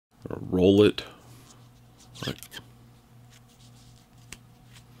roll it. Right.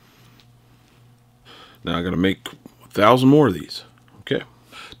 Now I gotta make 1,000 more of these. Okay.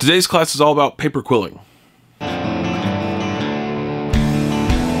 Today's class is all about paper quilling.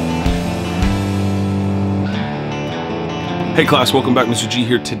 Hey class, welcome back. Mr.G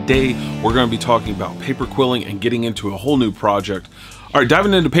here. Today we're going to be talking about paper quilling and getting into a whole new project. All right,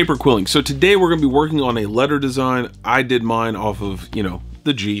 diving into paper quilling. So today we're going to be working on a letter design. I did mine off of,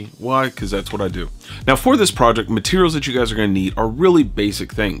 the G. Why? Because that's what I do. Now for this project, materials that you guys are going to need are really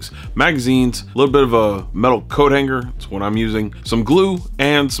basic things. Magazines, a little bit of a metal coat hanger, that's what I'm using, some glue,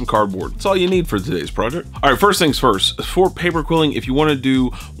 and some cardboard. That's all you need for today's project. All right, first things first, for paper quilling, if you want to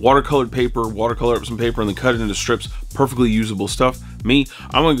do watercolored paper, watercolor up some paper and then cut it into strips, perfectly usable stuff. Me,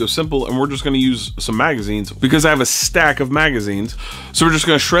 I'm gonna go simple and we're just gonna use some magazines because I have a stack of magazines. So we're just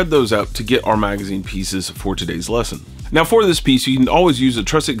gonna shred those up to get our magazine pieces for today's lesson. Now for this piece, you can always use a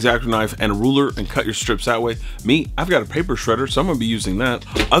trusted X-Acto knife and a ruler and cut your strips that way. Me, I've got a paper shredder, so I'm gonna be using that.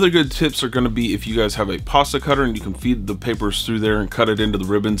 Other good tips are gonna be if you guys have a pasta cutter and you can feed the papers through there and cut it into the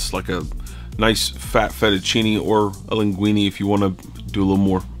ribbons like a nice fat fettuccine or a linguine if you wanna do a little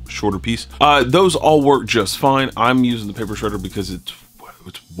more shorter piece. Those all work just fine. I'm using the paper shredder because it's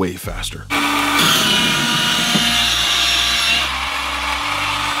way faster.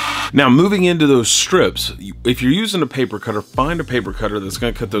 Now moving into those strips, if you're using a paper cutter, find a paper cutter that's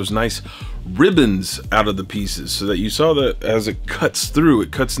going to cut those nice ribbons out of the pieces so that you saw that as it cuts through,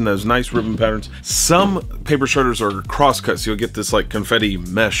 it cuts in those nice ribbon patterns. Some paper shredders are cross cuts, so you'll get this like confetti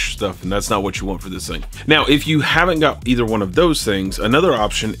mesh stuff, and that's not what you want for this thing. Now, if you haven't got either one of those things, another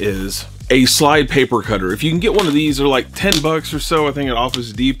option is a slide paper cutter. If you can get one of these, they're like 10 bucks or so, I think at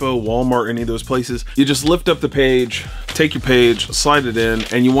Office Depot, Walmart, any of those places. You just lift up the page, take your page, slide it in,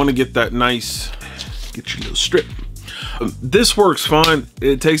 and you want to get that nice, get you a strip. This works fine.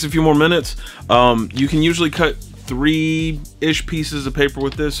 It takes a few more minutes. You can usually cut 3-ish pieces of paper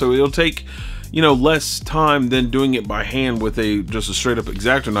with this, so it'll take less time than doing it by hand with just a straight up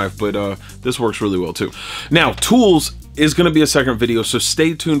X-Acto knife, but this works really well too. Now tools is going to be a second video, so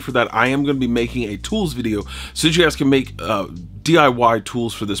stay tuned for that. I am going to be making a tools video so that you guys can make DIY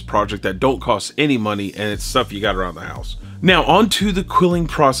tools for this project that don't cost any money, and it's stuff you got around the house. Now onto the quilling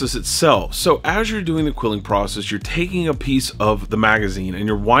process itself. So as you're doing the quilling process, you're taking a piece of the magazine and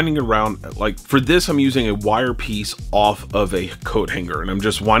you're winding it around. Like for this, I'm using a wire piece off of a coat hanger and I'm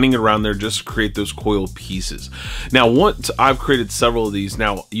just winding it around there just to create those coil pieces. Now once I've created several of these,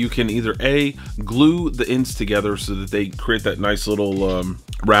 now you can either glue the ends together so that they create that nice little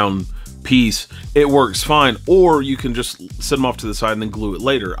round piece. It works fine, or you can just set them off to the side and then glue it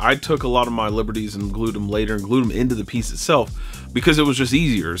later. I took a lot of my liberties and glued them later and glued them into the piece itself because it was just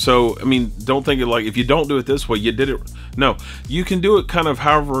easier. So I mean, don't think it like if you don't do it this way, you did it. No, you can do it kind of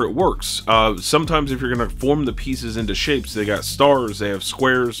however it works. Sometimes if you're going to form the pieces into shapes, they got stars, they have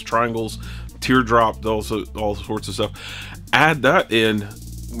squares, triangles, teardrop, also all sorts of stuff. Add that in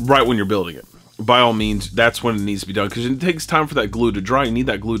right when you're building it. By all means, that's when it needs to be done because it takes time for that glue to dry. You need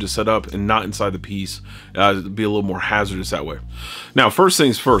that glue to set up and not inside the piece. It'd be a little more hazardous that way. Now, first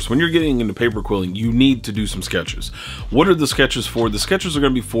things first, when you're getting into paper quilling, you need to do some sketches. What are the sketches for? The sketches are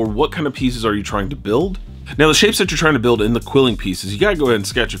going to be for what kind of pieces are you trying to build? Now, the shapes that you're trying to build in the quilling pieces, you got to go ahead and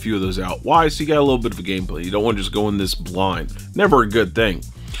sketch a few of those out. Why? So you got a little bit of a gameplay. You don't want to just go in this blind. Never a good thing.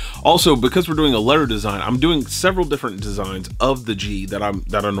 Also, because we're doing a letter design, I'm doing several different designs of the G that I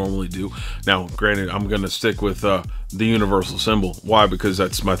normally do. Now, granted, I'm going to stick with the universal symbol. Why? Because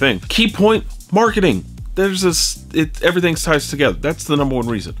that's my thing. Key point, marketing. There's this, everything ties together. That's the #1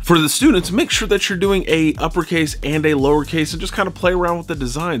 reason. For the students, make sure that you're doing a uppercase and a lowercase and just kind of play around with the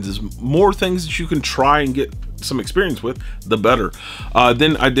designs. There's more things that you can try and get some experience with, the better.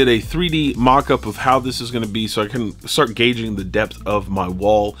 Then I did a 3D mock-up of how this is going to be so I can start gauging the depth of my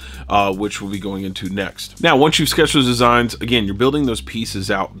wall, which we'll be going into next. Now, once you've sketched those designs, again, you're building those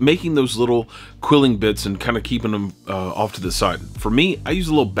pieces out, making those little quilling bits and kind of keeping them off to the side. For me, I use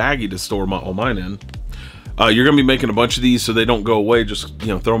a little baggie to store all mine in. You're going to be making a bunch of these so they don't go away. Just,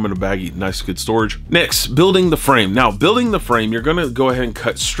 throw them in a baggie. Nice, good storage. Next, building the frame. Now, building the frame, you're going to go ahead and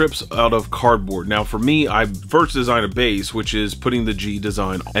cut strips out of cardboard. Now, for me, I first designed a base, which is putting the G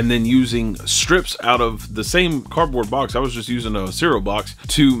design, and then using strips out of the same cardboard box. I was just using a cereal box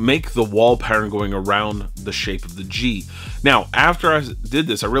to make the wall pattern going around the shape of the G. Now, after I did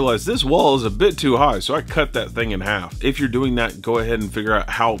this, I realized this wall is a bit too high, so I cut that thing in half. If you're doing that, go ahead and figure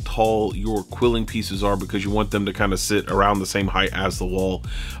out how tall your quilling pieces are because you want them to kind of sit around the same height as the wall,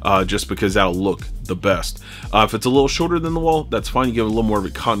 just because that'll look the best. If it's a little shorter than the wall, that's fine. You give it a little more of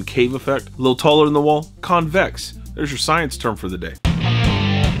a concave effect. A little taller than the wall, convex. There's your science term for the day.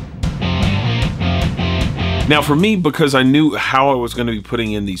 Now for me, because I knew how I was going to be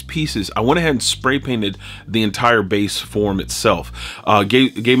putting in these pieces, I went ahead and spray painted the entire base form itself.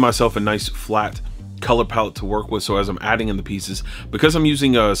 Gave myself a nice flat color palette to work with, so as I'm adding in the pieces, because I'm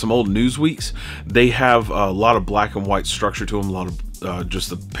using some old Newsweeks, they have a lot of black and white structure to them, a lot of just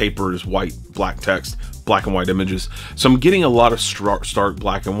the paper is white, black text, black and white images. So I'm getting a lot of stark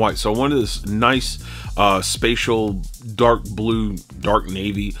black and white. So I wanted this nice spatial dark blue, dark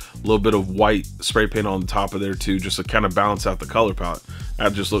navy, a little bit of white spray paint on the top of there too, just to kind of balance out the color palette.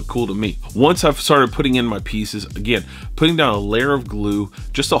 That just looked cool to me. Once I've started putting in my pieces, again, putting down a layer of glue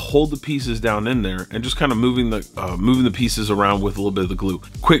just to hold the pieces down in there, and just kind of moving the pieces around with a little bit of the glue.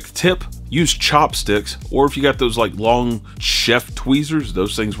 Quick tip, use chopsticks, or if you got those like long chef tweezers,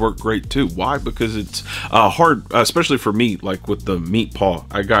 those things work great too. Why? Because it's hard, especially for me, like with the meat paw.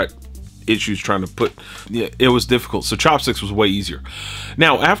 I got issues trying to put, yeah, it was difficult, so chopsticks was way easier.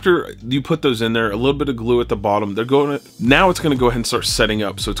 Now after you put those in there, a little bit of glue at the bottom, now it's going to go ahead and start setting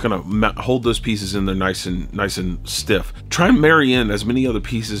up, so it's going to hold those pieces in there nice and stiff. Try and marry in as many other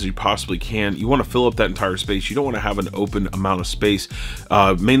pieces as you possibly can. You want to fill up that entire space. You don't want to have an open amount of space,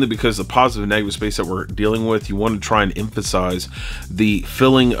 mainly because the positive and negative space that we're dealing with, you want to try and emphasize the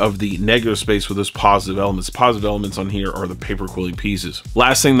filling of the negative space with those positive elements. The positive elements on here are the paper quilling pieces.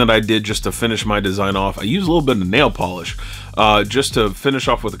 Last thing that I did just to finish my design off, I used a little bit of nail polish just to finish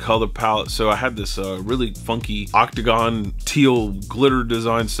off with a color palette. So I had this really funky octagon teal glitter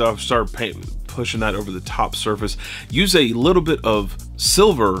design stuff, started pushing that over the top surface. Use a little bit of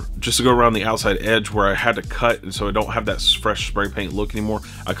silver just to go around the outside edge where I had to cut, and so I don't have that fresh spray paint look anymore.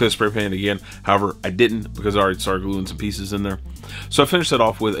 I could have spray painted again, however I didn't, because I already started gluing some pieces in there. So I finished that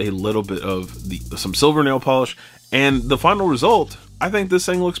off with a little bit of some silver nail polish, and the final result, I think this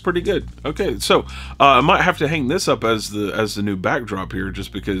thing looks pretty good. Okay, so I might have to hang this up as the new backdrop here,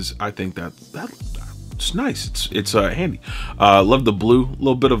 just because I think that's nice. It's handy. Love the blue, a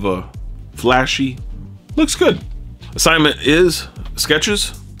little bit of a flashy, looks good. Assignment is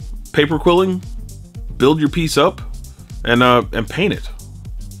sketches, paper quilling, build your piece up, and paint it,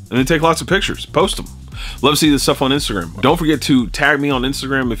 and then take lots of pictures, post them. Love to see this stuff on Instagram. Don't forget to tag me on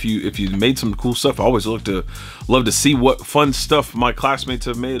Instagram if you made some cool stuff. I always love to see what fun stuff my classmates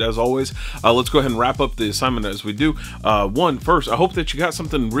have made, as always. Let's go ahead and wrap up the assignment as we do. First, I hope that you got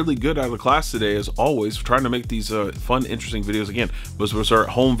something really good out of the class today. As always, trying to make these fun, interesting videos. Again, this was our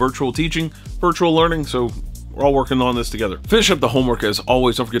home virtual teaching, virtual learning, so we're all working on this together. Finish up the homework as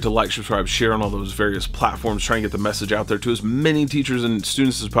always. Don't forget to like, subscribe, share on all those various platforms. Try and get the message out there to as many teachers and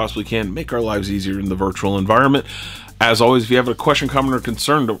students as possibly can. Make our lives easier in the virtual environment. As always, if you have a question, comment, or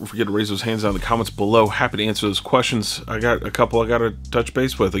concern, don't forget to raise those hands down in the comments below. Happy to answer those questions. I got a couple I got to touch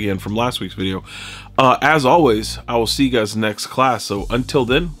base with again from last week's video. As always, I will see you guys next class. So until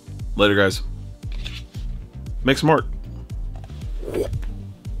then, later guys. Make some art.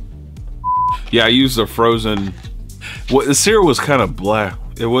 Yeah, I used the frozen. Well, the cereal was kind of blah.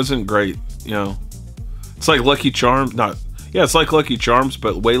 It wasn't great, you know. It's like Lucky Charms, yeah, it's like Lucky Charms,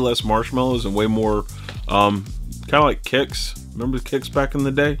 but way less marshmallows and way more, kind of like Kix. Remember Kix back in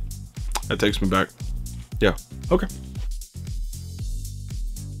the day? That takes me back. Yeah, okay.